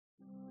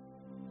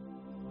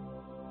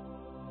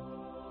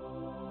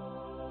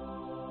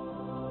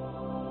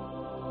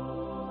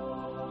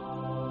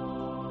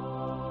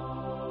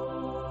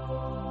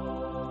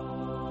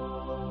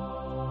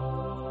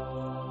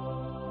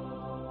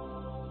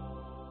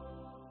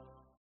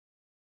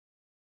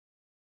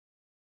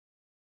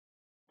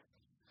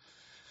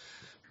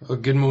Well,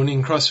 good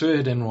morning,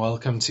 Crossword, and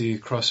welcome to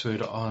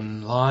Crossword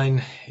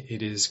Online.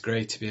 It is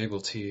great to be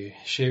able to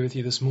share with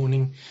you this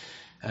morning.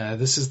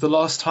 This is the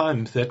last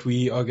time that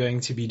we are going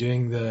to be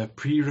doing the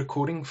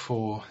pre-recording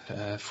for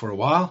a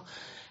while,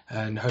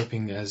 and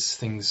hoping as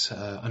things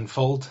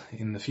unfold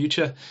in the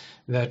future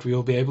that we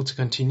will be able to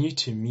continue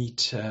to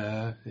meet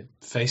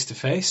face to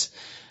face.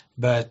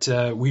 But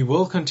we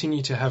will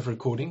continue to have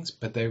recordings,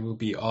 but they will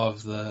be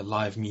of the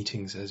live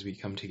meetings as we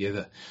come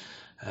together.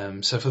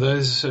 So for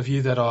those of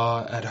you that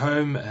are at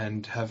home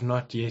and have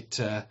not yet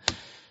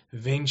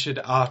ventured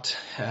out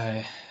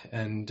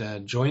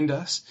and joined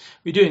us,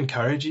 we do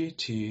encourage you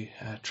to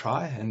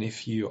try. And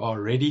if you are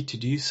ready to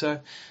do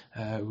so,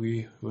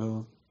 we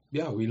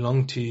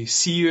long to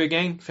see you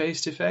again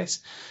face to face.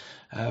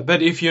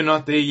 But if you're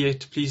not there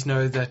yet, please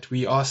know that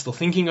we are still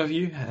thinking of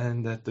you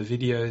and that the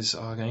videos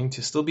are going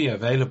to still be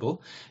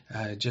available,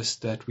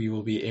 just that we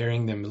will be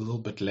airing them a little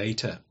bit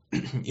later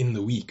in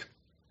the week.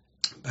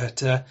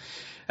 But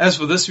as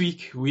for this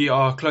week, we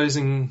are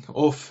closing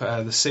off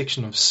the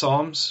section of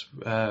Psalms.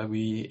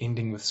 We're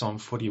ending with Psalm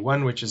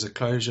 41, which is a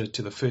closure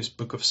to the first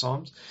book of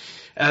Psalms,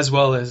 as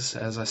well as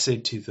I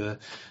said, to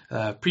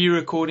the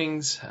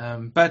pre-recordings.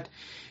 But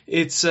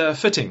it's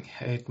fitting.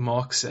 It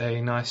marks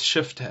a nice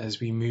shift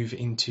as we move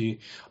into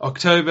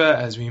October,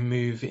 as we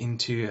move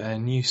into a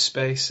new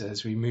space,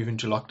 as we move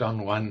into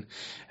lockdown 1,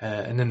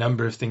 and a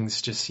number of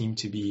things just seem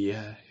to be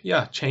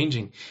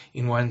changing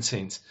in one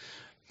sense.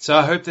 So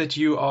I hope that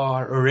you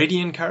are already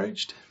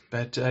encouraged,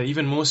 but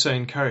even more so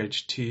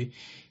encouraged to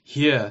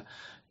hear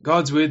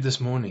God's word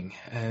this morning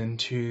and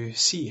to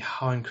see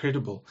how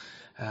incredible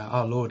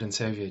our Lord and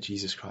Savior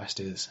Jesus Christ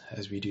is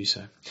as we do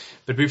so.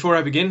 But before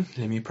I begin,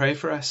 let me pray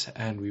for us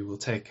and we will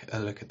take a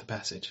look at the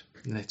passage.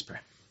 Let's pray.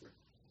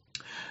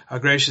 Our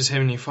gracious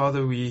Heavenly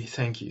Father, we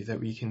thank you that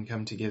we can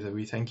come together.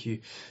 We thank you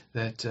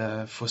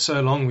that for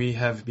so long we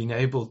have been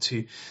able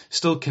to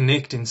still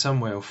connect in some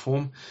way or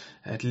form,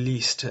 at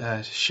least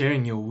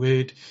sharing your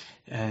word,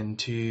 and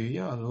to,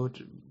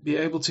 Lord, be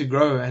able to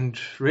grow and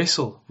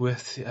wrestle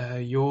with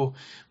your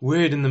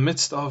word in the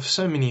midst of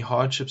so many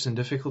hardships and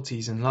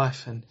difficulties in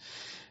life. And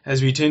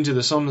as we turn to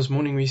the psalm this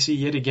morning, we see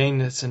yet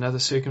again it's another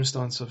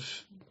circumstance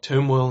of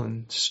turmoil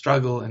and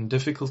struggle and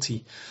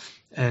difficulty,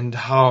 and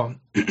how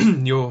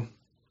your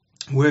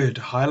word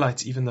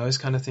highlights even those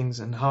kind of things,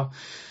 and how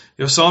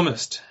your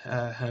psalmist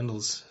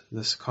handles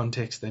this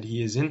context that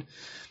he is in,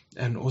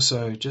 and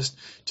also just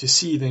to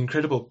see the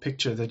incredible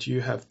picture that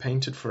you have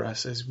painted for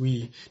us as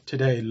we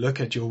today look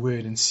at your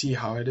word and see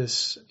how it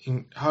is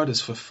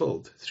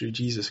fulfilled through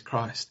Jesus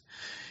Christ.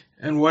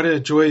 And what a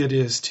joy it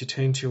is to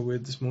turn to your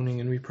word this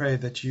morning, and we pray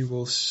that you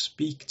will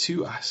speak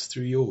to us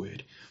through your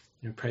word.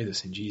 And we pray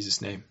this in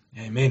Jesus' name.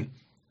 Amen.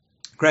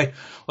 Great.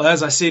 Well,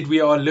 as I said, we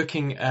are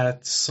looking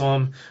at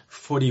Psalm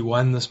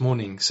 41 this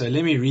morning. So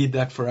let me read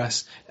that for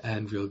us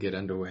and we'll get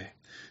underway.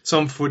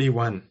 Psalm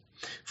 41.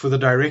 For the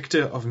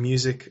director of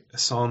music, a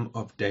psalm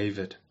of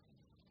David.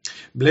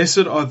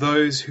 Blessed are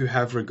those who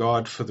have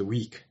regard for the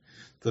weak.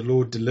 The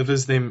Lord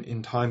delivers them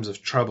in times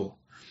of trouble.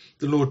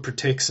 The Lord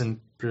protects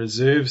and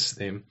preserves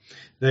them.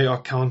 They are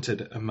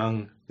counted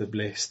among the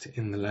blessed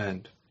in the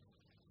land.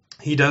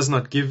 He does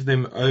not give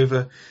them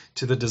over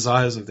to the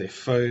desires of their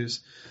foes.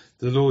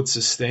 The Lord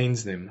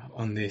sustains them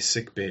on their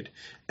sickbed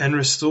and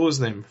restores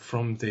them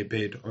from their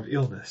bed of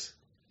illness.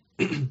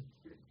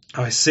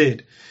 I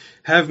said,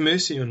 have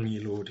mercy on me,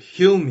 Lord.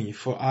 Heal me,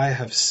 for I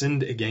have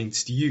sinned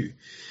against you.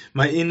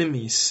 My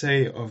enemies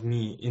say of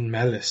me in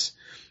malice,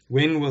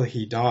 when will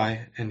he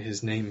die and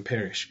his name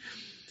perish?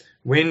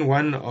 When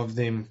one of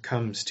them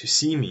comes to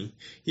see me,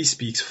 he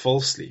speaks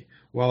falsely,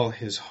 while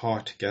his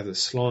heart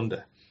gathers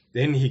slander.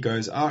 Then he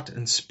goes out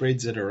and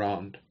spreads it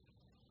around.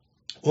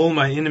 All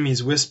my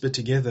enemies whisper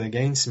together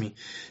against me.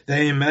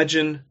 They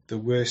imagine the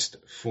worst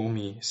for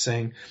me,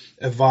 saying,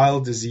 a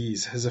vile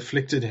disease has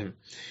afflicted him.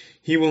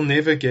 He will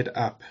never get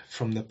up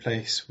from the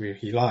place where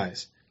he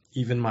lies.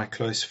 Even my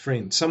close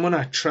friend, someone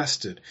I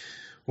trusted,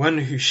 one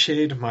who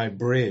shared my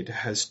bread,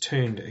 has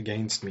turned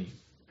against me.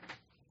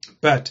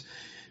 But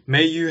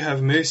may you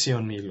have mercy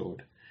on me,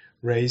 Lord.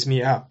 Raise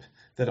me up,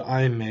 that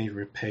I may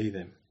repay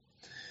them.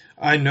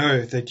 I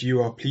know that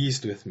you are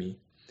pleased with me,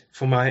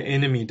 for my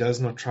enemy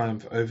does not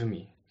triumph over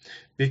me.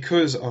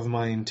 Because of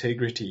my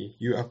integrity,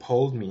 you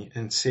uphold me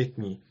and set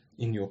me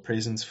in your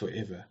presence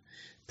forever.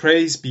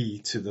 Praise be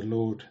to the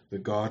Lord, the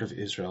God of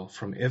Israel,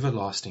 from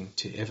everlasting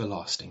to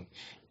everlasting.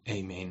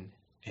 Amen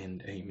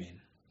and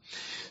amen.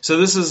 So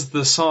this is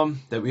the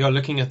psalm that we are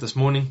looking at this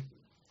morning.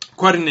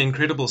 Quite an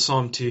incredible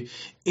psalm to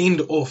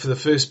end off the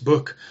first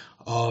book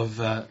of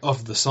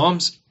the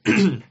Psalms.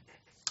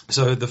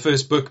 So the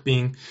first book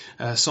being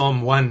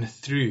Psalm 1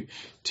 through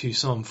to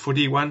Psalm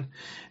 41.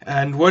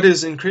 And what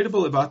is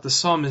incredible about the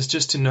psalm is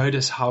just to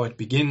notice how it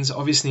begins,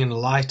 obviously in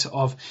light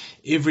of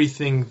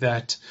everything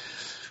that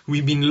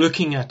we've been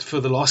looking at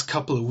for the last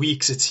couple of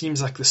weeks. It seems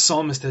like the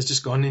psalmist has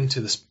just gone into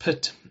this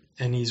pit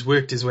and he's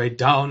worked his way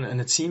down,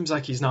 and it seems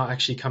like he's now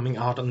actually coming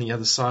out on the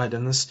other side.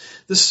 And this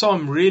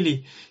psalm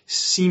really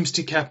seems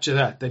to capture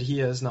that he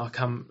has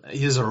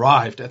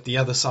arrived at the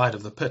other side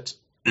of the pit.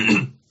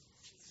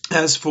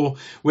 As for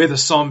where the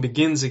psalm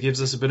begins, it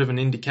gives us a bit of an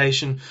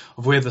indication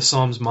of where the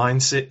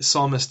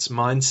psalmist's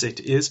mindset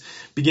is.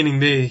 Beginning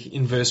there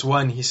in verse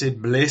 1, he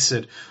said,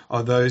 "Blessed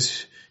are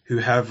those who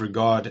have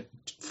regard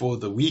for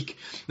the weak."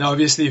 Now,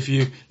 obviously, if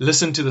you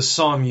listen to the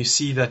psalm, you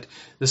see that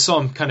the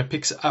psalm kind of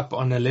picks up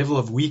on a level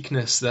of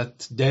weakness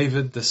that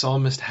David, the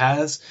psalmist,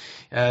 has.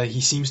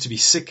 He seems to be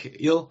sick,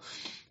 ill.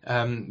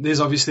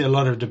 There's obviously a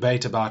lot of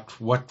debate about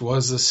what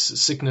was this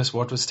sickness,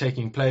 what was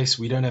taking place.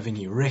 We don't have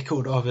any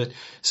record of it.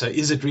 So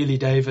is it really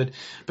David?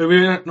 But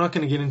we're not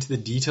going to get into the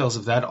details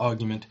of that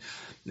argument.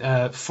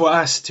 For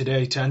us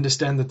today, to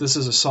understand that this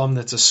is a psalm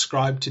that's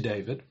ascribed to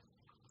David,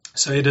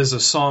 so it is a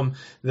psalm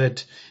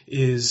that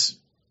is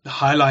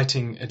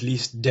highlighting at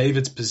least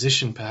David's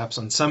position perhaps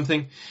on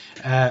something,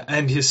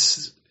 and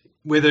his,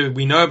 whether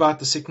we know about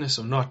the sickness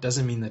or not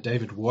doesn't mean that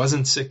David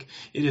wasn't sick.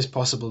 It is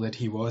possible that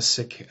he was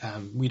sick.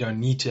 We don't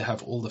need to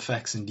have all the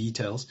facts and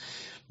details.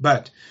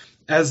 But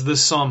as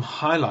this psalm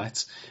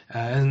highlights,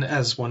 and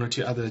as one or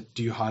two other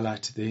do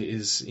highlight, there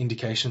is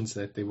indications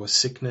that there was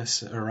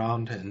sickness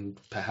around, and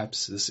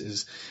perhaps this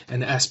is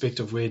an aspect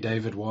of where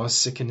David was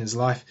sick in his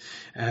life,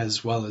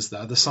 as well as the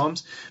other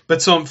psalms.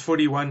 But Psalm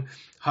 41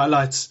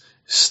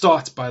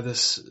 starts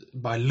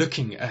by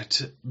looking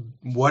at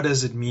what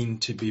does it mean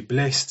to be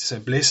blessed. So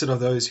blessed are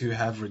those who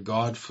have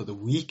regard for the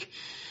weak.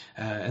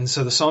 And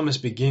so the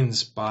psalmist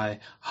begins by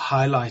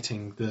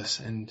highlighting this.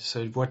 And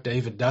so what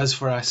David does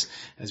for us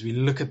as we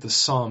look at the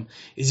psalm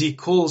is he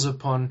calls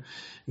upon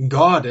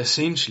God,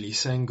 essentially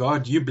saying,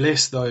 God, you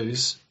bless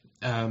those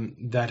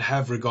that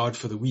have regard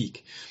for the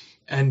weak.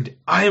 And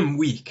I am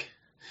weak.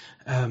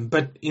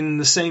 But in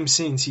the same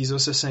sense, he's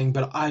also saying,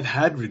 but I've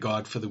had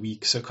regard for the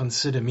weak, so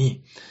consider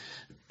me.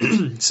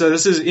 So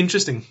this is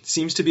interesting.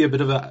 Seems to be a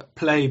bit of a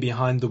play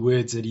behind the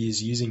words that he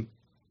is using.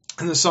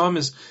 And the psalm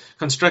is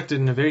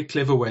constructed in a very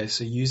clever way,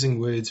 so using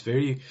words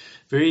very,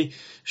 very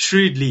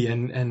shrewdly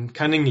and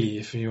cunningly,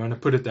 if you want to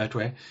put it that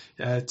way,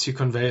 to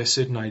convey a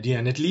certain idea.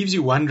 And it leaves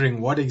you wondering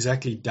what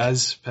exactly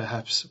does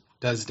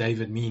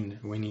David mean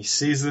when he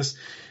says this.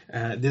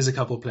 There's a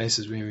couple of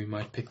places where we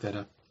might pick that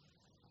up.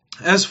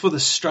 As for the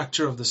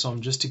structure of the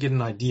psalm, just to get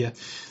an idea,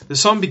 the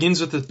psalm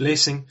begins with a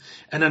blessing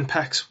and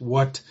unpacks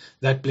what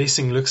that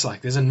blessing looks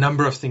like. There's a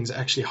number of things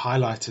actually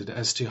highlighted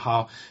as to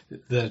how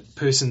the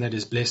person that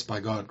is blessed by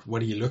God,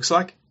 what he looks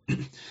like.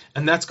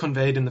 And that's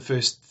conveyed in the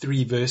first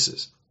 3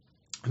 verses.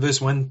 Verse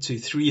 1 to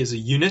 3 is a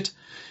unit,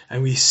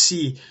 and we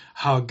see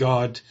how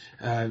God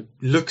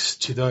looks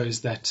to those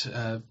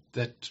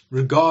that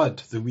regard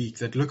the weak,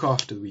 that look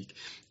after the weak.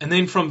 And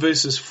then from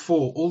verses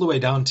 4 all the way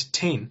down to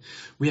 10,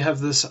 we have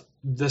this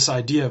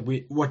idea.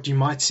 What you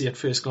might see at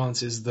first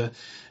glance is that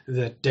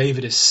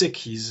David is sick.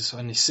 He's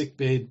on his sick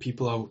bed.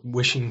 People are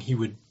wishing he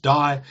would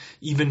die.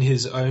 Even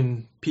his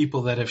own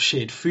people that have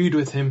shared food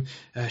with him,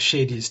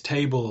 shared his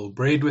table or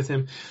bread with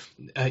him,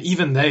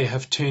 even they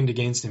have turned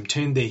against him,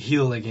 turned their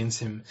heel against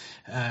him,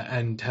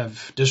 and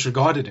have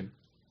disregarded him.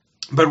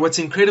 But what's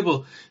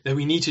incredible that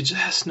we need to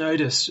just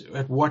notice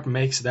at what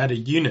makes that a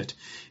unit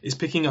is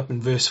picking up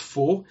in verse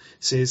 4,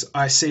 says,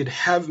 I said,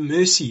 have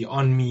mercy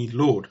on me,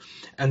 Lord.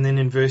 And then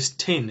in verse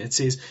 10, it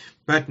says,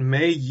 but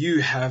may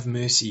you have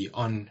mercy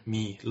on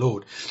me,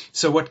 Lord.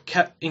 So what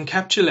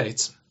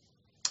encapsulates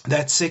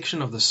that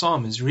section of the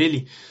psalm is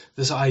really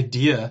this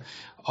idea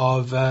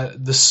of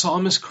the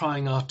psalmist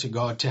crying out to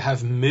God to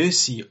have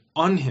mercy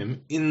on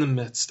him in the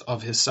midst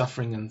of his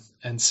suffering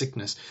and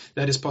sickness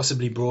that is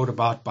possibly brought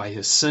about by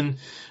his sin,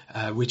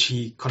 which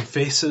he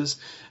confesses,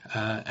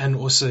 and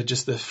also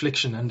just the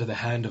affliction under the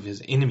hand of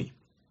his enemy.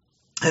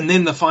 And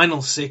then the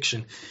final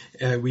section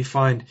we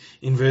find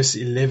in verse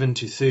 11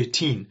 to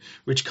 13,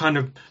 which kind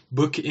of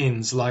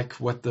bookends like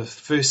what the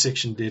first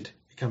section did.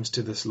 It comes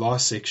to this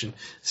last section.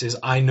 It says,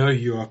 I know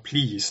you are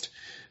pleased.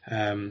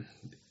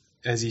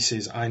 As he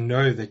says, I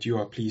know that you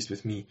are pleased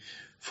with me,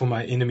 for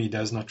my enemy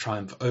does not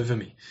triumph over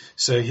me.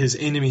 So his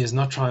enemy is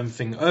not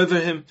triumphing over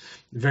him,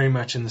 very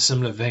much in the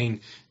similar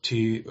vein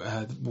to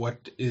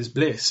what is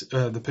blessed,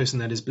 the person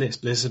that is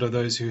blessed. Blessed are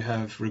those who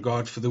have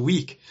regard for the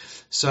weak.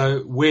 So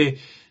where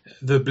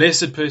the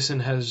blessed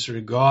person has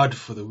regard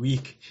for the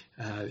weak,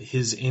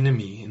 his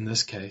enemy, in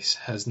this case,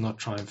 has not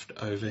triumphed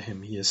over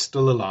him. He is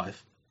still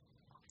alive.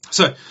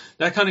 So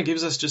that kind of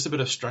gives us just a bit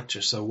of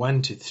structure. So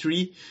 1 to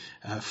 3,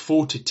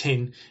 4 to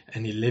 10,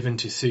 and 11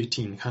 to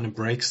 13 kind of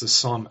breaks the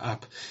psalm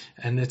up.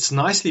 And it's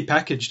nicely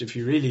packaged if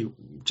you really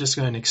just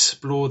go and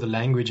explore the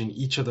language in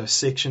each of those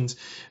sections.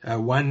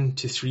 1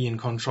 to 3 in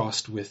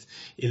contrast with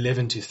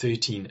 11 to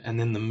 13. And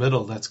then the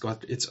middle, that's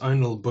got its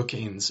own little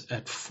bookends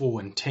at 4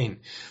 and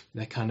 10.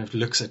 That kind of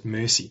looks at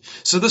mercy.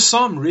 So the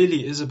psalm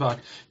really is about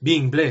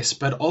being blessed,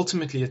 but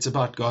ultimately it's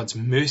about God's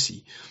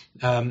mercy.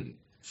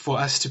 For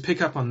us to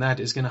pick up on that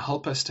is going to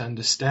help us to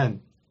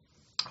understand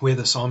where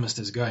the psalmist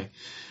is going.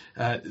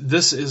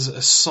 This is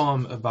a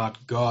psalm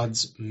about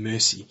God's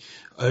mercy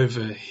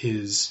over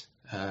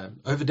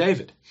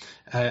David.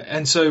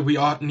 And so we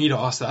need to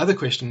ask the other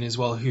question as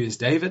well, who is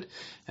David?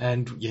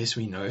 And yes,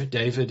 we know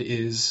David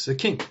is the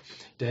king.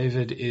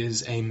 David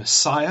is a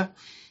Messiah.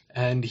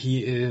 and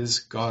he is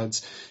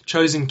God's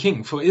chosen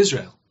king for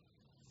Israel.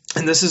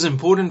 And this is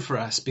important for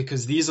us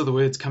because these are the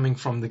words coming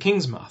from the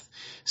king's mouth,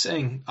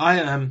 saying,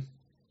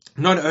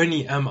 not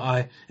only am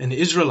I an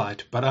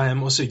Israelite, but I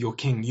am also your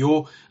king,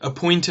 your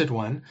appointed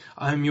one.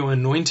 I am your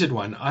anointed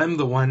one. I am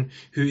the one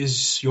who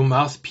is your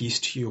mouthpiece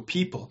to your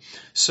people.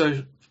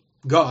 So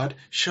God,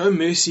 show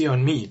mercy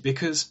on me,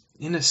 because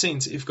in a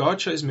sense, if God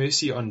shows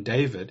mercy on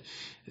David,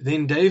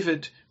 then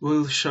David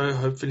will show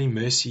hopefully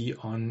mercy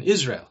on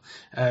Israel.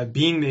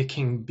 Being their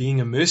king,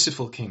 being a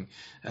merciful king,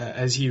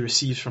 as he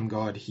receives from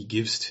God, he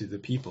gives to the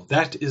people.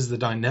 That is the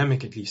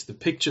dynamic, at least, the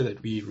picture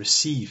that we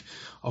receive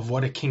of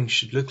what a king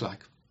should look like.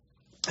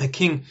 A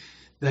king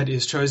that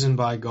is chosen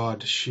by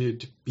God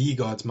should be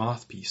God's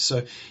mouthpiece.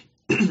 So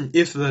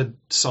if the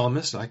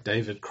psalmist, like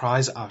David,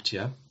 cries out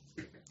here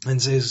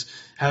and says,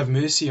 have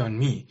mercy on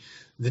me,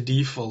 the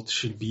default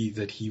should be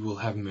that he will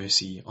have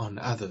mercy on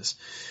others.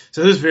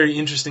 So this is very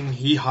interesting.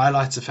 He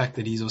highlights the fact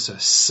that he's also a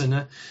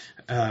sinner,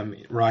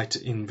 right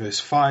in verse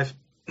 5.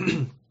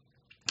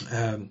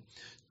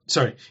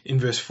 In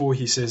verse 4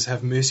 he says,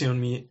 have mercy on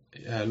me,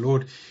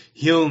 Lord,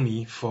 heal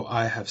me, for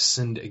I have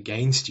sinned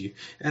against you.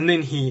 And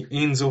then he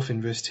ends off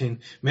in verse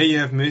 10, may you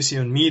have mercy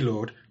on me,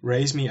 Lord,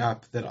 raise me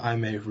up that I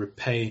may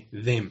repay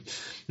them.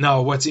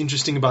 Now, what's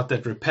interesting about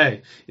that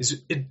repay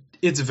is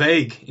it's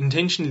vague,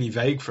 intentionally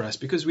vague for us,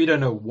 because we don't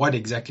know what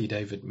exactly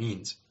David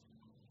means.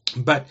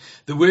 But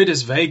the word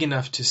is vague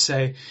enough to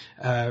say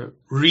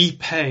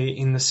repay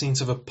in the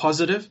sense of a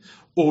positive,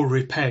 or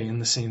repay in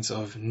the sense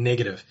of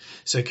negative.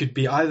 So it could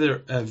be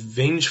either a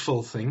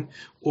vengeful thing,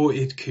 or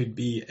it could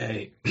be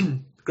a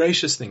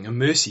gracious thing, a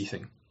mercy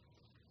thing.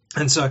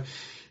 And so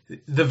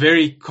the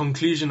very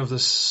conclusion of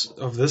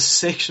this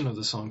section of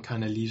the psalm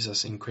kind of leaves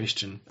us in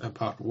question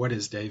about what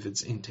is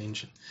David's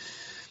intention.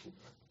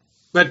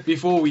 But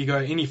before we go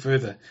any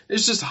further,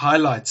 let's just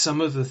highlight some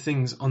of the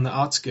things on the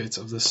outskirts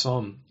of the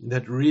psalm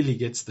that really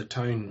gets the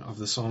tone of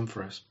the psalm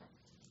for us.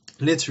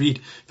 Let's read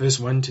verse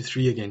 1 to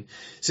 3 again.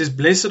 It says,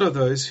 blessed are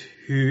those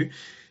who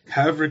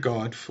have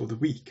regard for the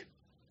weak.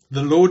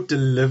 The Lord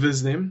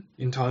delivers them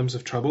in times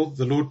of trouble.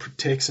 The Lord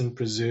protects and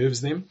preserves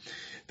them.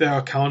 They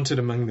are counted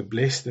among the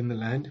blessed in the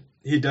land.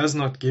 He does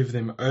not give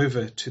them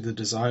over to the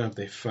desire of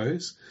their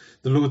foes.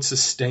 The Lord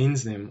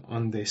sustains them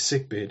on their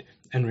sickbed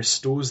and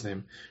restores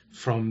them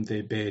from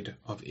their bed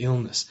of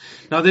illness.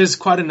 Now, there's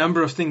quite a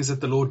number of things that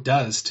the Lord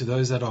does to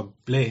those that are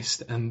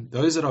blessed, and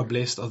those that are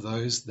blessed are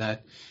those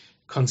that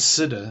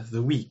consider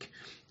the weak.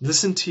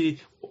 Listen to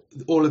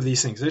all of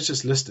these things. Let's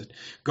just list it.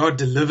 God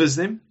delivers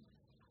them.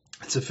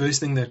 It's the first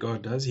thing that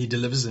God does. He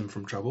delivers them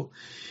from trouble.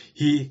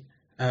 He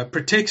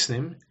protects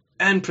them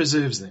and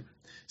preserves them.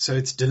 So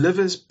it's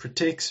delivers,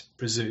 protects,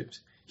 preserves.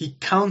 He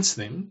counts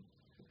them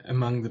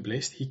among the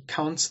blessed. He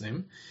counts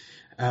them.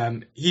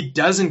 He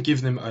doesn't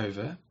give them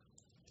over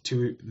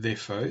to their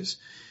foes.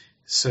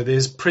 So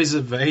there's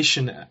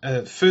preservation,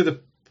 further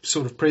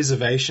sort of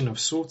preservation of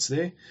sorts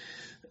there.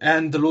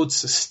 And the Lord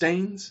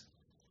sustains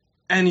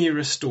and he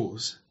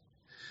restores.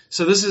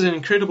 So this is an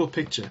incredible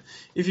picture.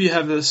 If you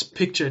have this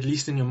picture, at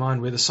least in your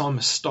mind, where the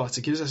psalmist starts,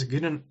 it gives us a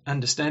good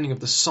understanding of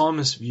the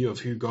psalmist's view of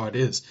who God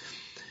is.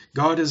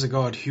 God is a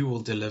God who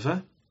will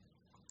deliver,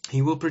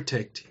 he will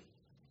protect,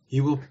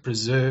 he will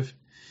preserve,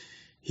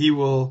 he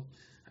will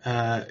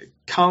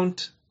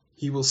count,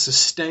 he will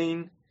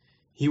sustain,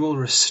 he will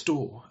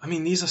restore. I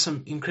mean, these are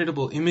some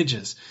incredible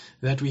images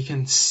that we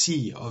can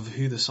see of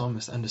who the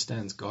psalmist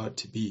understands God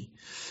to be.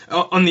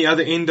 On the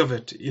other end of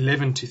it,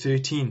 11 to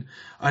 13,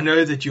 I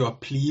know that you are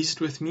pleased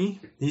with me,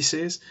 he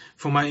says,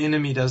 for my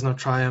enemy does not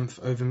triumph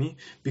over me.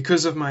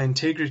 Because of my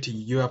integrity,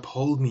 you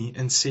uphold me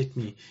and set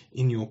me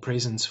in your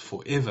presence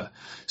forever.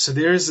 So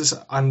there is this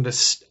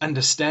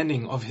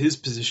understanding of his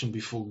position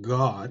before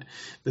God,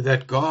 but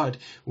that God,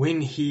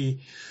 when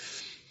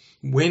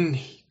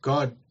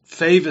God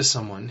favors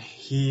someone,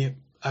 he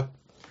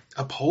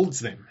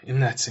upholds them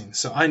in that sense.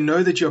 So I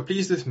know that you are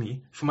pleased with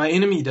me, for my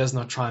enemy does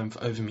not triumph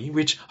over me,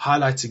 which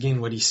highlights again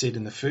what he said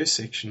in the first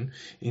section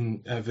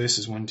in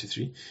verses 1 to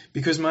 3.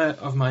 Because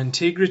of my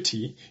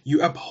integrity,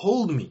 you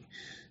uphold me.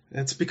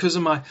 That's because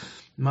of my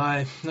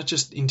not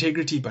just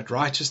integrity, but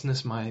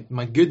righteousness,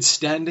 my good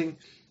standing.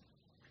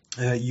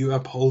 You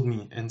uphold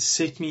me and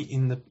set me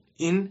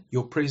in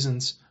your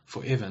presence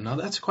forever. Now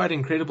that's quite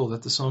incredible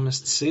that the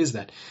psalmist says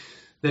that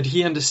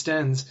he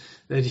understands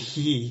that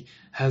he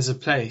has a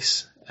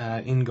place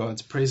in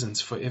God's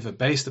presence forever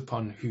based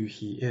upon who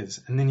he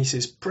is. And then he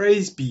says,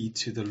 praise be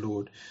to the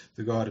Lord,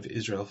 the God of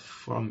Israel,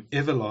 from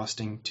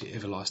everlasting to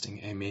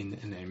everlasting. Amen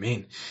and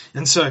amen.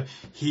 And so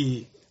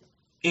he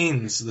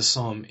ends the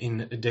psalm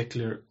in a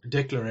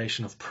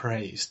declaration of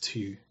praise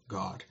to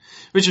God,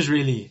 which is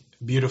really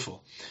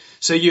beautiful.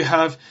 So you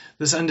have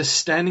this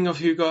understanding of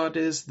who God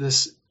is,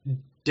 this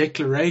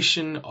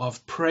declaration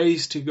of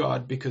praise to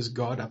God, because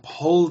God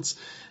upholds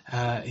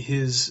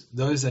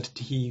those that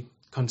he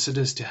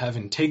considers to have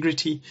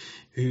integrity,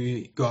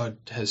 who God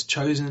has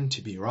chosen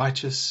to be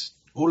righteous,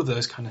 All of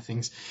those kind of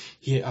things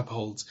he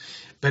upholds.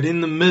 But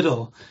in the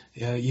middle,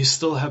 you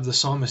still have the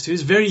psalmist, who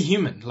is very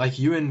human, like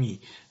you and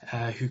me,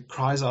 who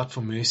cries out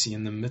for mercy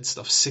in the midst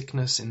of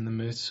sickness, in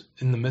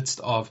the midst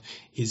of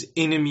his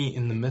enemy,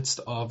 in the midst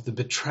of the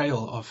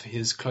betrayal of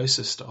his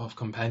closest of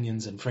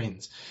companions and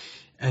friends.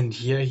 And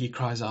here he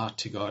cries out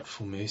to God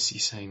for mercy,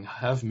 saying,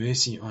 have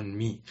mercy on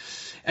me.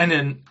 And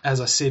then, as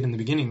I said in the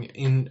beginning,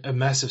 in a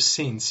massive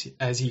sense,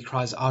 as he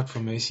cries out for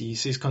mercy, he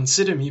says,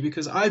 consider me,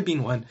 because I've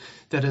been one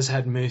that has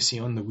had mercy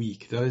on the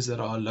weak, those that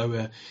are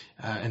lower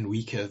and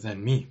weaker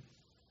than me.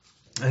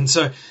 And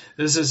so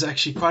this is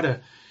actually quite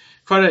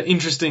an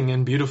interesting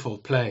and beautiful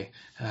play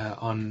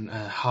on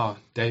how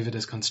David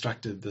has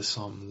constructed this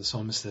psalm. The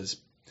psalmist is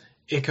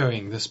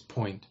echoing this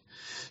point.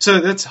 So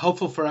that's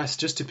helpful for us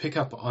just to pick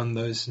up on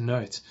those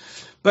notes.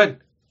 But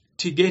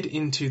to get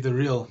into the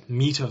real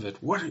meat of it,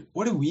 what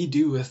do we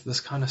do with this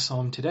kind of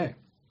psalm today?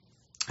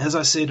 As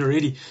I said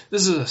already,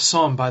 this is a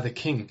psalm by the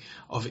king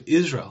of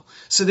Israel.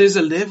 So there's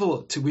a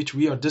level to which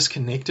we are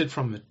disconnected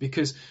from it,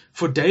 because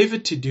for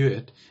David to do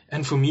it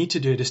and for me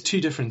to do it is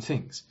two different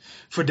things.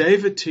 For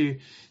David to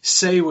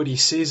say what he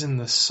says in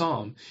this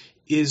psalm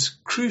is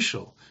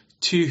crucial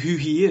to who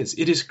he is.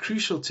 It is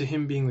crucial to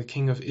him being the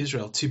king of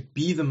Israel, to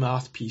be the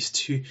mouthpiece,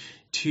 to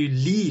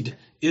lead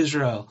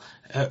Israel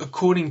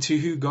according to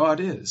who God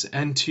is,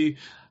 and to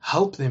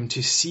help them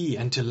to see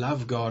and to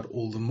love God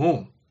all the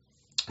more.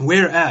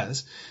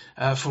 Whereas,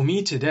 for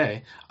me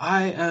today,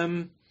 I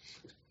am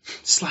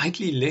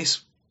slightly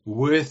less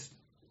worth,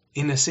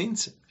 in a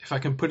sense, if I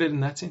can put it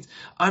in that sense.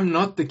 I'm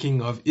not the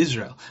king of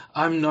Israel.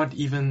 I'm not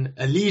even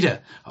a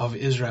leader of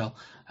Israel.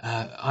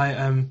 I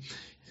am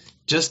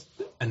just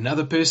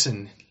another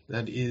person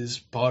that is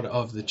part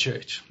of the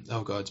church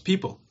of God's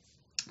people.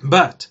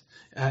 But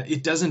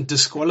it doesn't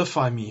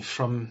disqualify me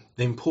from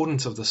the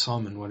importance of the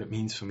psalm and what it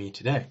means for me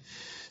today.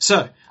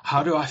 So,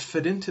 how do I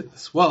fit into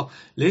this? Well,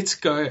 let's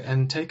go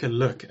and take a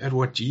look at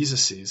what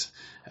Jesus says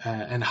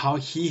and how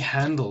he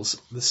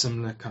handles the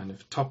similar kind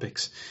of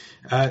topics.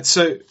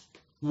 So,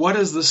 what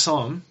does the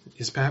psalm,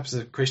 is perhaps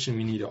the question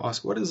we need to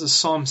ask, what does the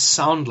psalm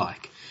sound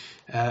like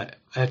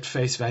at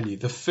face value?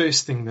 The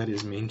first thing that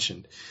is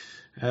mentioned.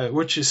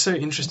 Which is so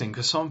interesting,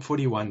 because Psalm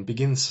 41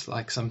 begins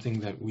like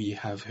something that we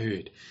have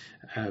heard.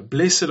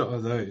 Blessed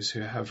are those who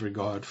have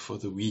regard for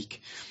the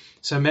weak.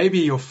 So maybe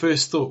your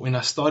first thought when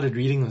I started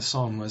reading the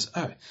psalm was,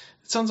 oh, it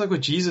sounds like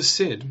what Jesus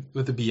said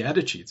with the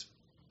Beatitudes.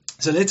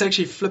 So let's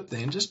actually flip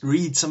there and just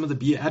read some of the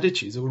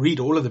Beatitudes, or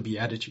read all of the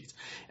Beatitudes,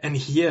 and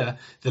hear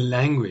the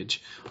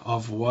language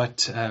of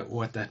what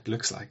that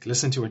looks like.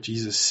 Listen to what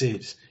Jesus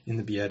says in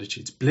the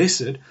Beatitudes.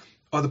 Blessed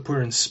are the poor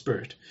in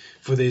spirit,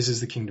 for theirs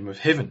is the kingdom of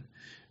heaven.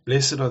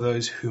 Blessed are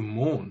those who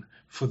mourn,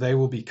 for they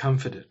will be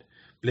comforted.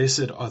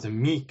 Blessed are the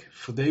meek,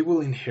 for they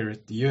will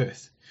inherit the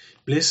earth.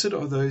 Blessed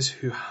are those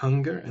who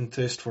hunger and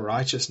thirst for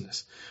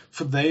righteousness,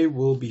 for they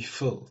will be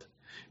filled.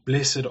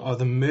 Blessed are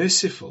the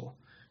merciful,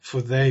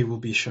 for they will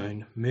be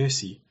shown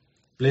mercy.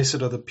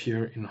 Blessed are the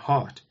pure in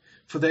heart,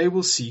 for they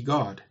will see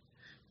God.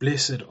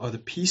 Blessed are the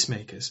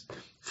peacemakers,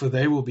 for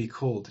they will be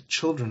called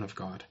children of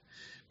God.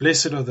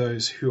 Blessed are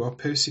those who are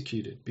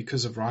persecuted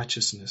because of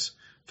righteousness,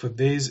 for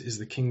theirs is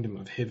the kingdom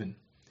of heaven.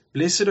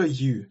 Blessed are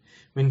you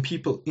when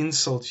people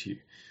insult you,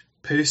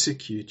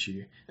 persecute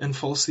you, and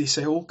falsely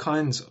say all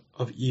kinds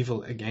of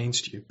evil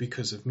against you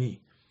because of me.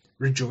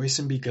 Rejoice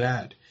and be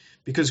glad,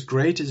 because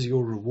great is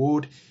your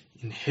reward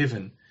in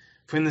heaven.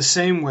 For in the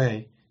same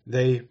way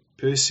they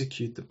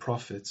persecute the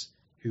prophets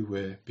who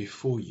were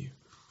before you.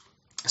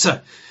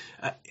 So,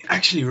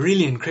 actually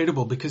really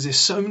incredible, because there's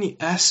so many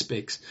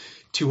aspects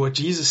to what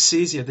Jesus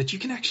says here that you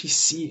can actually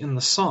see in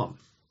the psalm.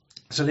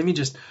 So let me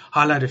just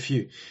highlight a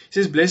few. It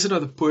says, blessed are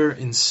the poor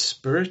in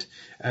spirit,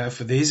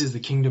 for theirs is the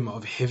kingdom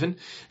of heaven.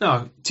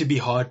 Now, to be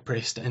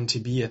hard-pressed and to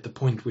be at the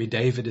point where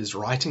David is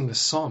writing the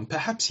psalm,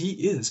 perhaps he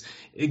is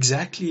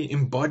exactly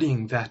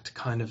embodying that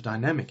kind of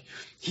dynamic.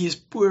 He is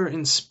poor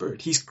in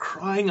spirit. He's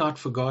crying out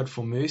for God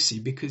for mercy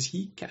because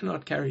he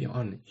cannot carry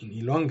on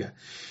any longer.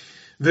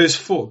 Verse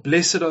 4,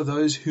 blessed are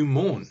those who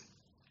mourn.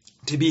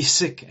 To be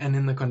sick and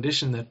in the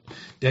condition that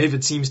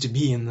David seems to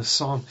be in the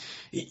psalm,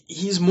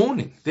 he's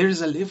mourning. There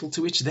is a level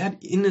to which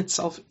that in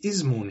itself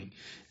is mourning.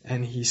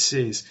 And he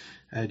says,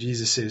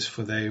 Jesus says,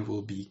 for they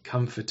will be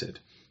comforted.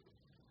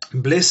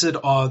 Blessed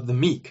are the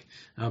meek.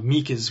 Now,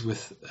 meek is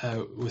with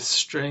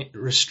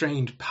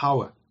restrained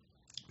power.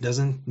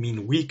 Doesn't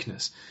mean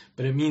weakness,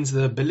 but it means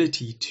the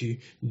ability to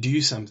do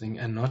something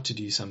and not to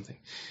do something.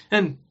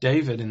 And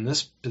David, in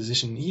this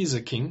position, he is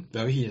a king,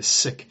 though he is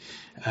sick.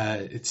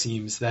 It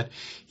seems that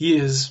he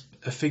is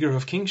a figure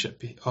of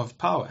kingship, of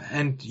power,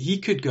 and he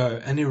could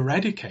go and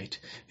eradicate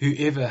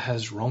whoever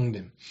has wronged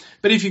him.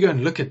 But if you go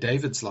and look at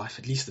David's life,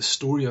 at least the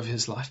story of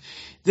his life,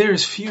 there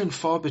is few and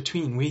far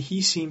between where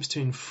he seems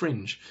to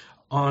infringe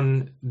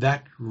on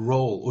that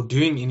role or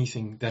doing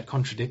anything that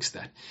contradicts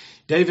that.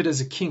 David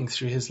as a king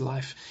through his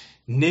life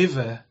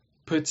never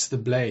puts the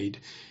blade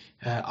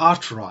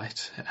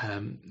outright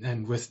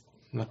and with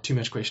not too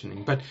much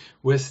questioning, but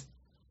with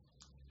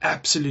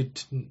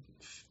absolute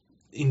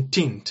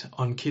intent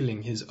on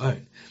killing his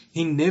own.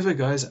 He never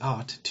goes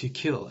out to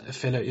kill a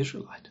fellow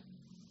Israelite.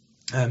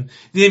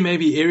 There may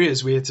be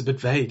areas where it's a bit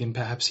vague, and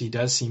perhaps he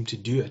does seem to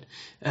do it,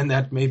 and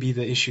that may be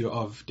the issue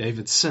of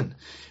David's sin.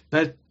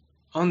 But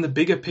on the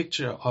bigger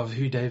picture of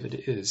who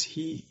David is,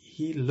 he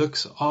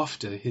looks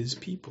after his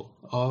people,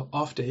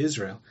 after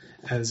Israel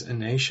as a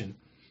nation.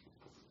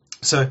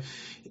 So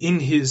in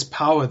his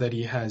power that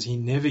he has, he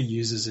never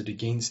uses it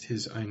against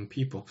his own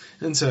people.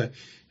 And so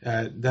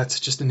that's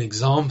just an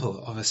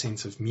example of a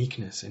sense of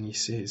meekness. And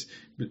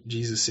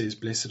Jesus says,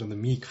 "Blessed are the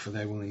meek, for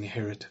they will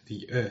inherit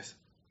the earth."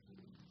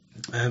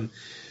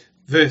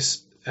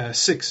 Verse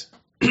 6,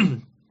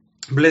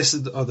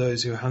 "Blessed are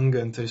those who hunger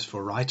and thirst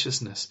for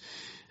righteousness."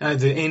 At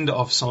the end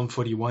of Psalm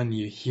 41,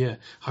 you hear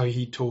how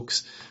he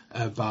talks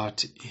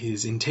about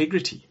his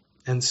integrity.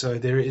 And so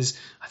there is,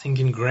 I think,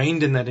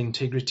 ingrained in that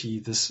integrity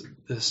this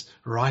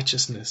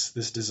righteousness,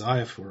 this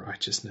desire for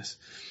righteousness.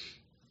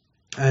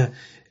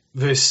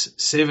 Verse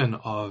 7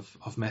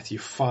 of Matthew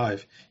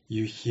 5,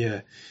 you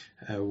hear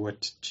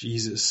what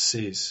Jesus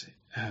says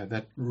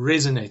that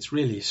resonates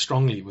really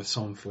strongly with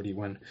Psalm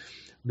 41.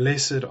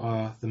 "Blessed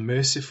are the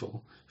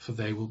merciful, for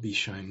they will be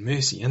shown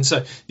mercy." And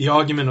so the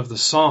argument of the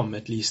psalm,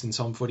 at least in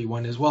Psalm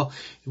 41 as well,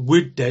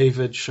 would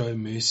David show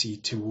mercy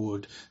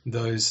toward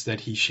those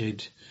that he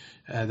shed,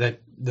 that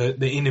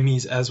the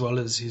enemies as well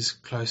as his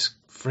close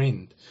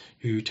friend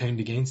who turned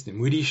against him?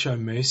 Would he show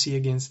mercy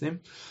against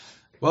them?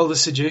 Well, the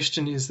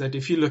suggestion is that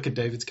if you look at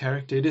David's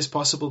character, it is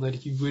possible that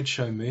he would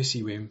show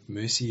mercy where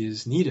mercy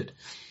is needed.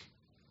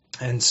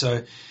 And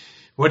so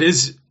what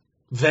is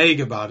vague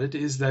about it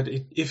is that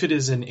if it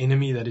is an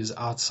enemy that is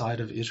outside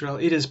of Israel,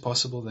 it is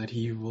possible that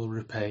he will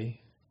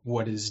repay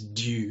what is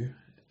due.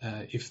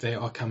 If they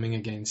are coming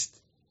against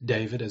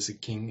David as a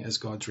king, as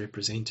God's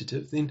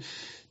representative, then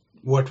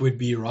what would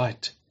be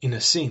right, in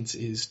a sense,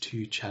 is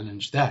to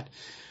challenge that.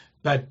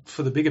 But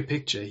for the bigger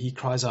picture, he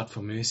cries out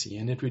for mercy,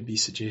 and it would be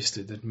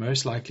suggested that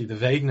most likely the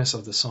vagueness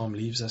of the psalm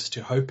leaves us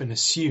to hope and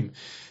assume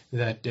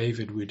that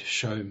David would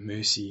show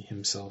mercy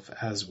himself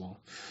as well.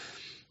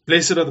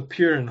 "Blessed are the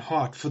pure in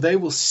heart, for they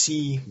will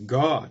see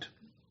God."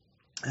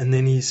 And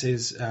then he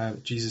says,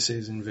 Jesus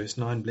says in verse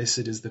 9,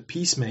 "Blessed is the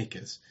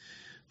peacemakers,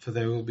 for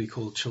they will be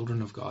called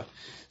children of God."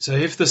 So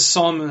if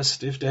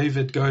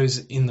David goes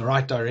in the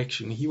right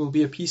direction, he will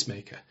be a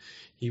peacemaker.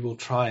 He will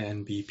try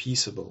and be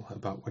peaceable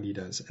about what he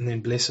does. And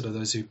then blessed are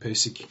those who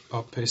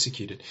are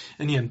persecuted.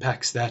 And he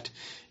unpacks that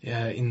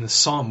in the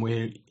psalm,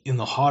 where in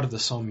the heart of the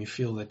psalm you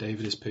feel that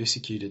David is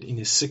persecuted in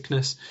his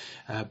sickness,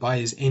 by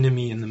his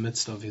enemy in the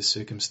midst of his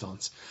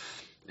circumstance.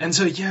 And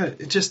so,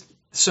 just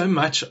so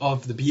much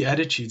of the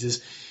Beatitudes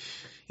is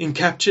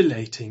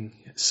encapsulating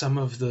some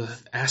of the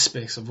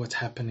aspects of what's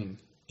happening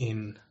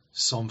in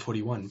Psalm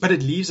 41. But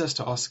it leaves us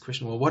to ask the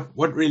question, well,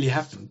 what really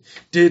happened?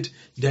 Did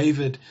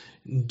David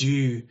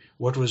do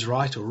what was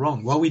right or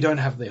wrong? Well, we don't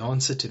have the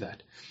answer to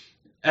that.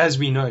 As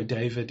we know,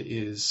 David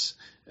is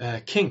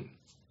king.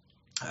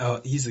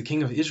 He's the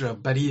king of Israel,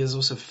 but he is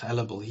also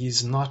fallible.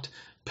 He's not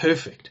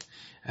perfect.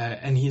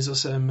 And he is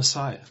also a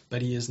Messiah,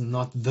 but he is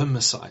not the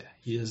Messiah.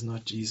 He is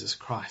not Jesus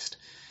Christ.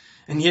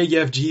 And here you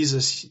have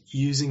Jesus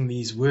using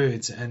these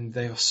words, and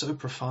they are so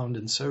profound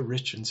and so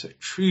rich and so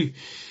true.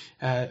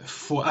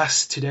 For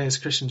us today as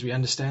Christians, we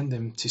understand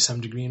them to some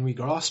degree and we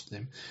grasp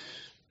them.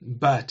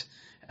 But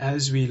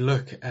as we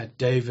look at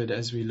David,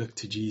 as we look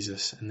to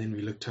Jesus, and then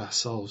we look to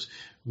ourselves,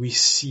 we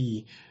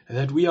see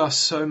that we are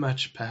so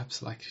much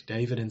perhaps like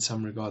David in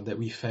some regard, that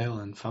we fail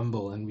and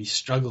fumble and we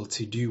struggle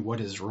to do what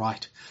is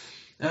right.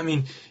 I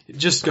mean,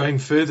 just going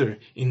further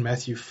in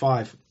Matthew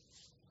 5,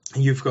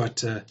 you've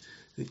got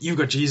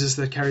Jesus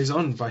that carries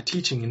on by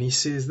teaching, and he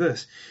says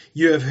this: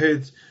 "You have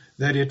heard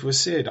that it was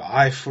said,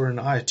 eye for an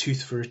eye,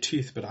 tooth for a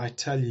tooth. But I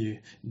tell you,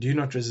 do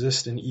not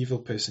resist an evil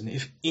person.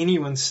 If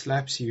anyone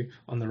slaps you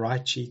on the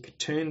right cheek,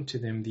 turn to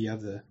them the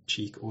other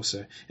cheek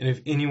also. And if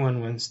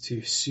anyone wants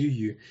to sue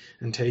you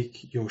and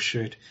take your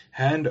shirt,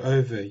 hand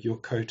over your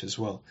coat as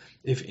well.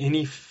 If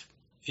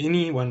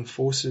anyone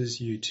forces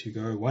you to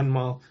go 1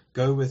 mile,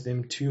 go with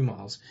them 2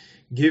 miles.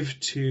 Give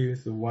to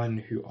the one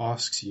who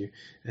asks you,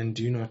 and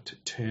do not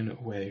turn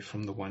away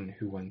from the one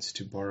who wants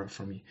to borrow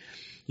from you.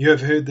 You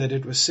have heard that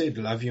it was said,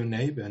 love your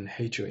neighbor and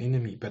hate your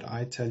enemy. But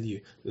I tell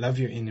you, love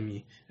your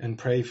enemy and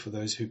pray for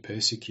those who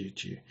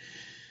persecute you,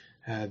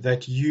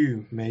 that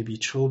you may be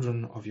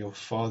children of your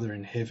Father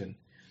in heaven.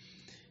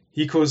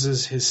 He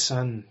causes his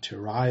sun to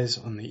rise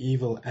on the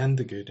evil and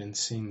the good, and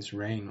sends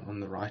rain on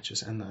the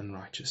righteous and the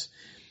unrighteous.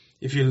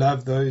 If you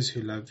love those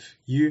who love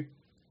you,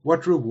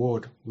 what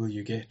reward will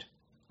you get?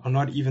 Are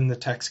not even the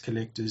tax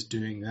collectors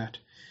doing that?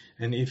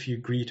 And if you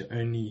greet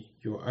only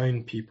your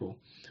own people,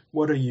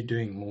 what are you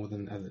doing more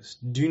than others?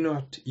 Do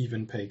not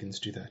even pagans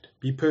do that.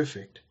 Be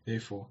perfect,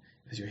 therefore,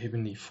 as your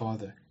heavenly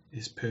Father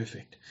is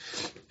perfect."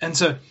 And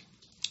so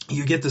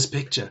you get this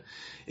picture.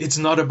 It's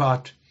not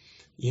about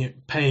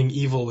paying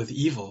evil with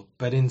evil,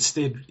 but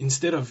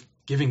instead of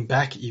giving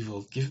back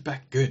evil, give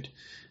back good.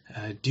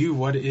 Do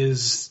what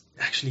is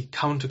actually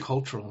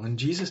countercultural. And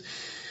Jesus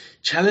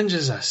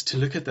challenges us to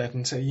look at that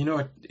and say, you know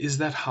what, is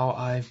that how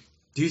I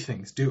do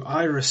things? Do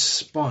I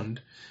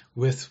respond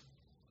with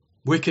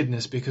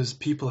wickedness because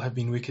people have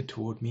been wicked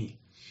toward me?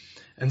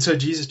 And so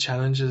Jesus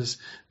challenges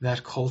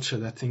that culture,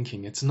 that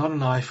thinking. It's not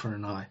an eye for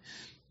an eye.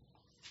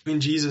 When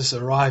Jesus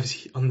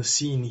arrives on the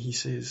scene, he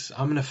says,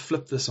 I'm going to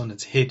flip this on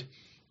its head.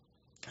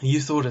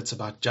 You thought it's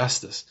about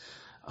justice.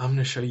 I'm going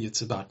to show you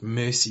it's about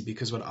mercy,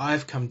 because what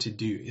I've come to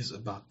do is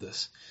about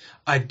this.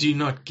 I do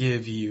not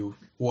give you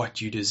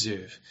what you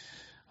deserve.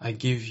 I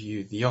give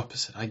you the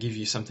opposite. I give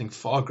you something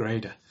far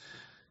greater.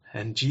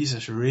 And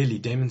Jesus really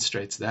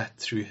demonstrates that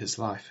through his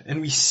life.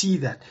 And we see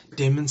that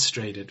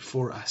demonstrated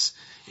for us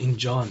in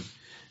John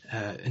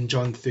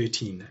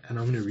 13. And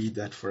I'm going to read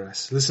that for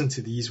us. Listen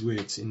to these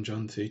words in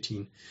John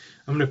 13.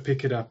 I'm going to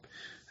pick it up,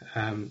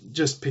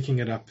 just picking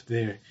it up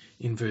there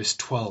in verse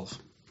 12.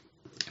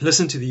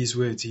 Listen to these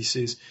words. He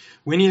says,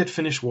 when he had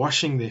finished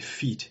washing their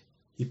feet,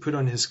 he put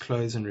on his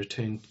clothes and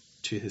returned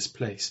to his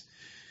place.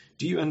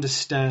 Do you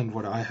understand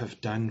what I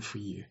have done for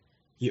you?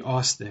 He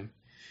asked them.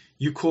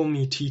 You call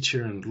me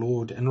teacher and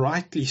Lord, and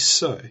rightly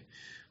so,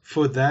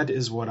 for that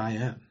is what I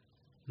am.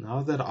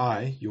 Now that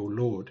I, your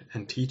Lord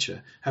and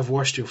teacher, have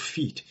washed your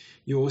feet,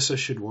 you also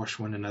should wash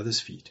one another's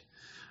feet.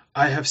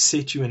 I have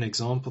set you an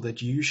example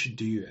that you should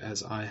do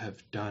as I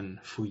have done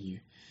for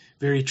you.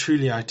 Very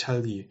truly I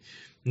tell you,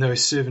 no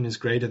servant is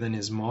greater than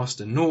his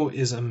master, nor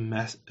is a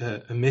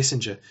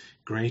messenger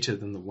greater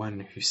than the one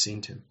who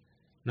sent him.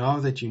 Now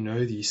that you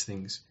know these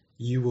things,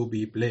 you will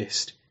be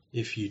blessed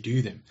if you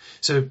do them.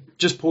 So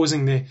just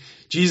pausing there,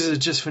 Jesus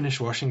had just finished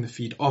washing the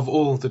feet of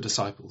all the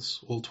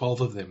disciples, all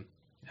 12 of them.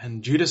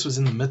 And Judas was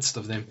in the midst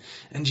of them.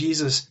 And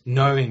Jesus,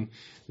 knowing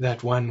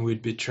that one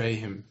would betray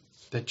him,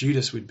 that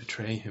Judas would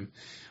betray him,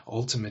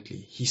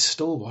 ultimately, he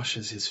still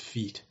washes his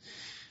feet.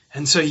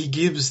 And so he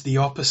gives the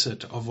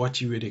opposite of what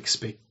you would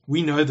expect.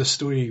 We know the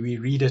story, we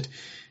read it,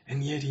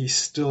 and yet he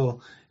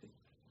still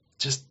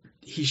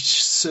he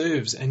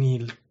serves and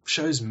he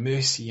shows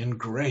mercy and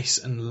grace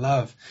and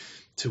love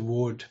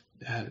toward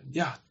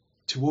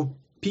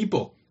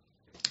people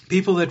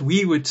that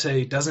we would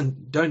say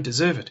don't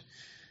deserve it.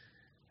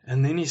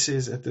 And then he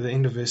says at the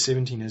end of verse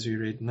 17, as we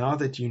read, now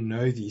that you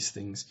know these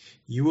things,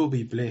 you will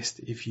be blessed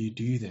if you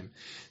do them.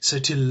 So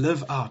to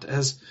live out,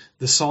 as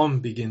the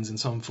psalm begins in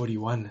Psalm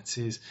 41, it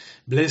says,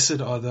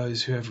 blessed are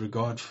those who have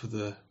regard for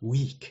the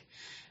weak.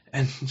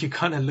 And you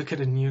kind of look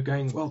at it and you're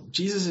going, well,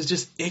 Jesus is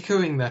just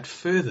echoing that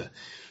further.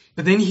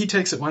 But then he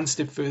takes it one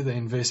step further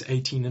in verse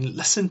 18, and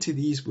listen to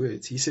these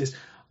words. He says,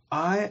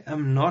 I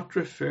am not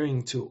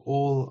referring to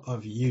all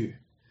of you.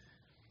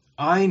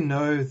 I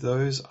know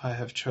those I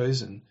have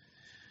chosen.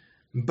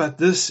 But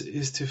this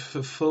is to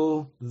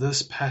fulfill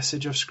this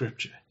passage of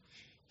Scripture.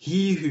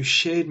 He who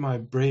shared my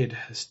bread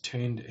has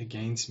turned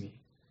against me.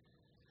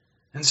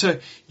 And so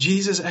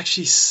Jesus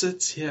actually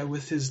sits here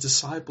with his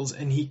disciples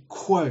and he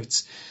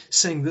quotes,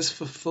 saying this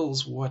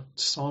fulfills what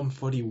Psalm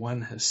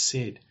 41 has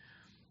said.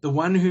 The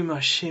one whom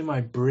I share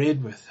my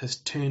bread with has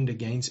turned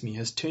against me,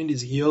 has turned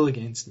his heel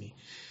against me.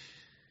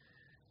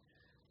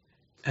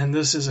 And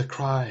this is a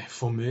cry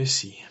for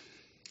mercy.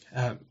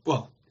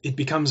 It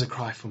becomes a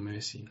cry for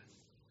mercy.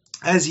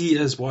 As he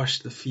has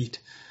washed the feet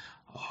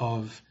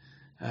of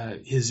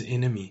his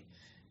enemy,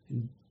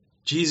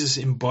 Jesus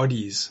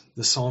embodies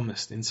the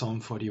psalmist in Psalm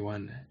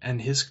 41, and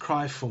his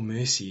cry for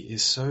mercy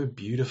is so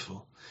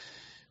beautiful.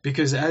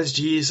 Because as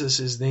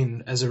Jesus is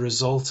then, as a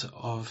result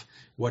of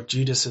what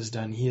Judas has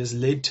done, he is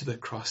led to the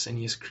cross and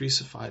he is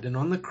crucified. And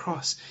on the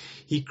cross,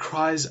 he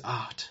cries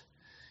out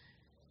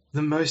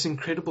the most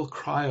incredible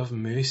cry of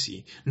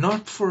mercy,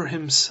 not for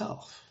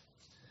himself.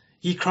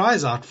 He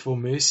cries out for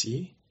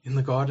mercy in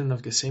the Garden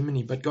of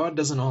Gethsemane, but God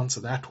doesn't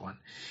answer that one.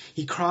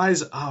 He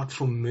cries out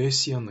for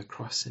mercy on the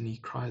cross, and he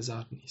cries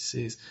out and he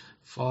says,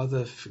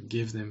 Father,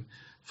 forgive them,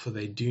 for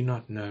they do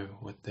not know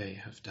what they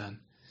have done.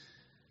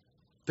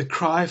 The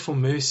cry for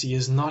mercy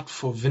is not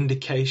for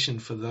vindication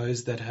for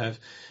those that have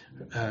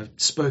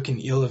spoken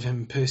ill of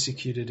him,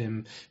 persecuted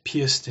him,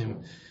 pierced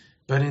him,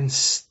 but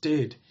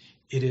instead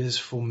it is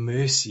for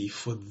mercy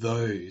for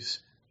those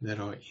that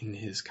are in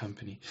his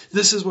company.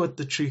 This is what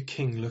the true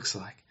king looks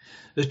like.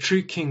 The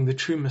true king, the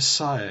true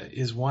Messiah,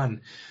 is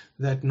one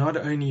that not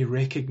only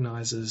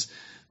recognizes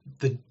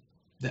the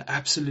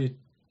absolute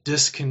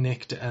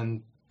disconnect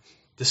and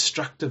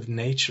destructive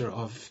nature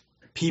of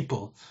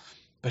people,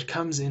 but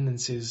comes in and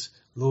says,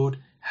 Lord,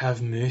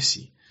 have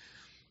mercy.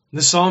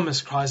 The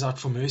psalmist cries out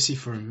for mercy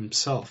for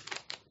himself.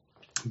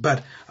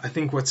 But I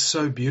think what's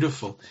so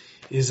beautiful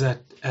is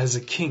that as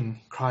a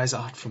king cries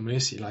out for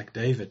mercy like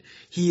David,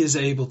 he is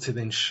able to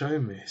then show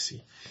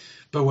mercy.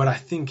 But what I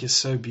think is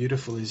so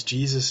beautiful is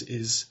Jesus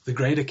is the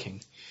greater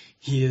king.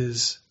 He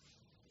is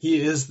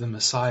the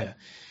Messiah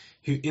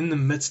who, in the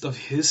midst of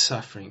his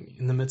suffering,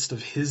 in the midst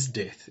of his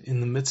death,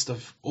 in the midst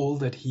of all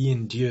that he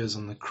endures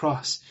on the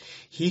cross,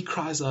 he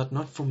cries out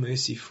not for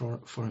mercy for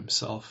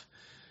himself,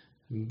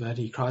 but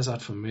he cries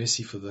out for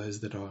mercy for those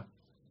that are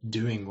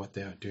doing what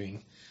they are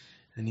doing.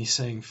 And he's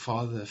saying,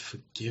 Father,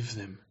 forgive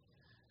them,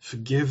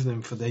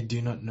 for they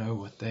do not know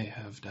what they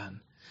have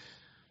done.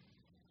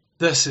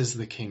 This is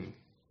the king.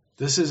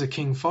 This is a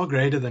king far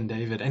greater than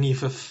David, and he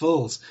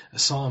fulfills the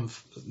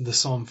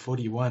Psalm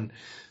 41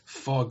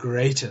 far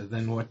greater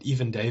than what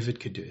even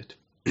David could do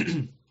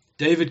it.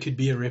 David could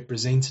be a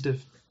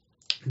representative.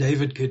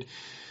 David could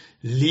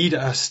lead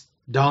us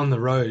down the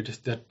road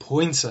that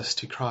points us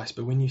to Christ.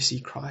 But when you see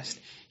Christ,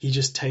 he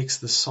just takes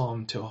the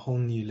psalm to a whole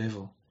new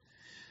level.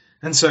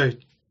 And so,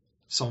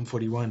 Psalm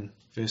 41,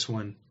 verse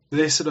 1,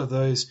 blessed are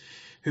those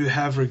who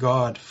have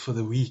regard for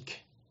the weak.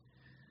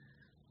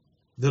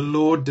 The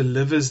Lord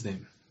delivers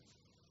them.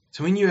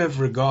 So when you have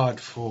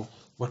regard for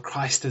what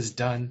Christ has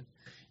done,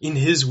 in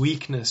his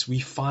weakness we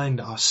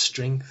find our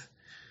strength,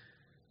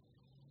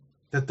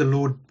 that the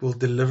Lord will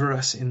deliver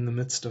us in the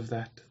midst of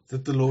that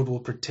the Lord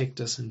will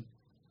protect us and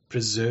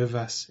preserve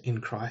us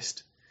in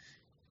Christ,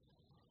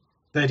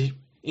 that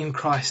in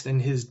Christ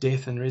and his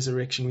death and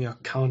resurrection we are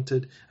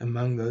counted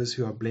among those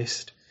who are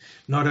blessed,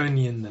 not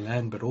only in the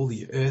land but all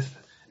the earth,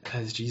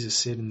 as Jesus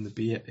said in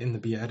the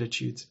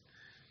Beatitudes.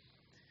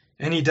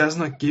 And he does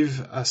not give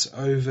us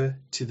over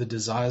to the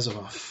desires of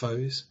our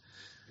foes.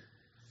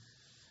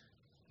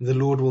 The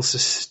Lord will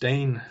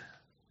sustain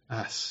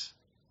us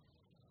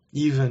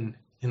even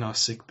in our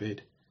sick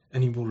bed,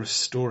 and he will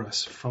restore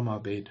us from our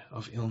bed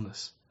of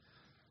illness.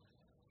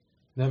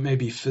 That may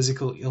be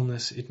physical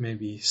illness, it may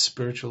be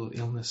spiritual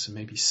illness, it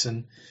may be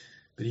sin,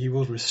 but he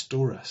will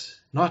restore us,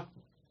 not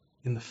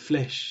in the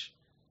flesh,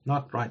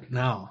 not right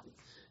now,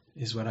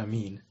 is what I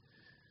mean,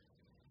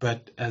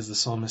 but as the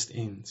psalmist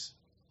ends,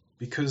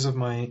 because of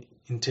my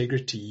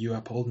integrity, you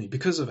uphold me.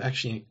 Because of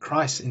actually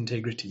Christ's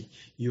integrity,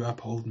 you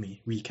uphold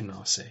me, we can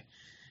now say,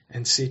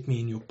 and set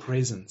me in your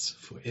presence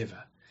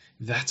forever.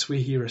 That's where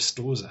he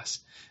restores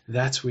us.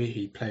 That's where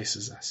he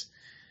places us.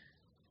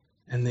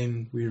 And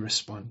then we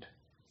respond,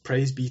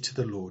 praise be to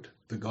the Lord,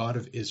 the God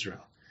of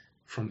Israel,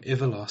 from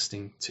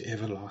everlasting to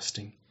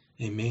everlasting.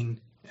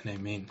 Amen and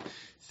amen.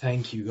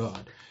 Thank you,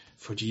 God,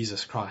 for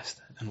Jesus Christ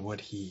and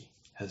what he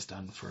has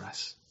done for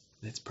us.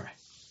 Let's pray.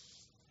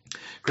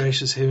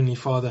 Gracious Heavenly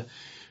Father,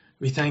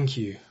 we thank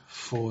you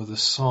for the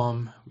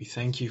psalm. We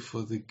thank you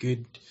for the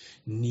good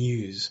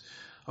news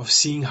of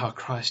seeing how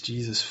Christ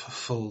Jesus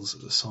fulfills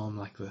the psalm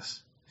like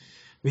this.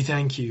 We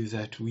thank you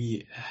that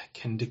we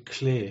can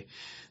declare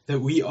that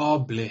we are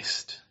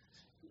blessed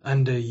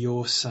under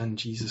your Son,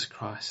 Jesus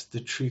Christ, the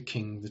true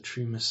King, the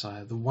true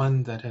Messiah, the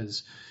one that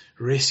has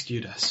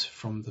rescued us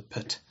from the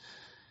pit.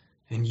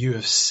 And you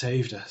have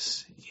saved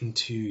us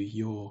into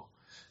your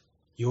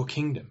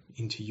kingdom,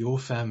 into your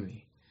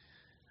family.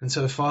 And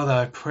so, Father,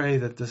 I pray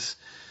that this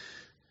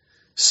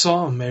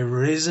psalm may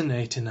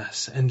resonate in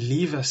us and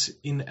leave us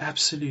in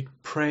absolute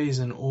praise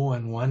and awe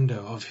and wonder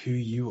of who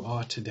you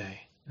are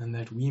today, and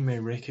that we may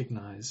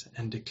recognize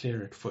and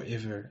declare it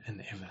forever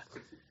and ever.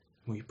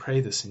 We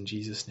pray this in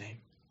Jesus' name.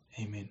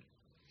 Amen.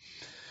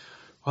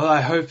 Well,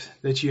 I hope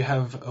that you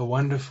have a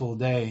wonderful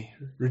day,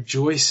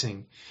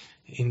 rejoicing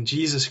in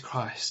Jesus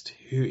Christ,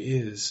 who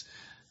is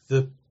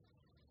the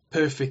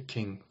perfect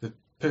King, the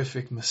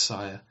perfect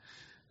Messiah,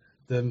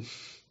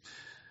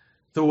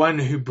 the one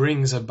who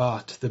brings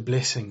about the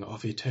blessing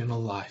of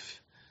eternal life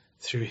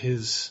through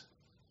his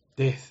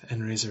death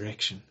and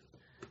resurrection.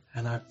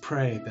 And I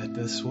pray that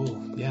this will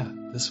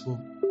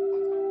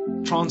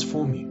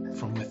transform you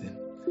from within.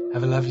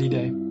 Have a lovely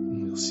day,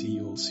 and we'll see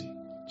you all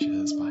soon.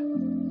 Cheers, bye.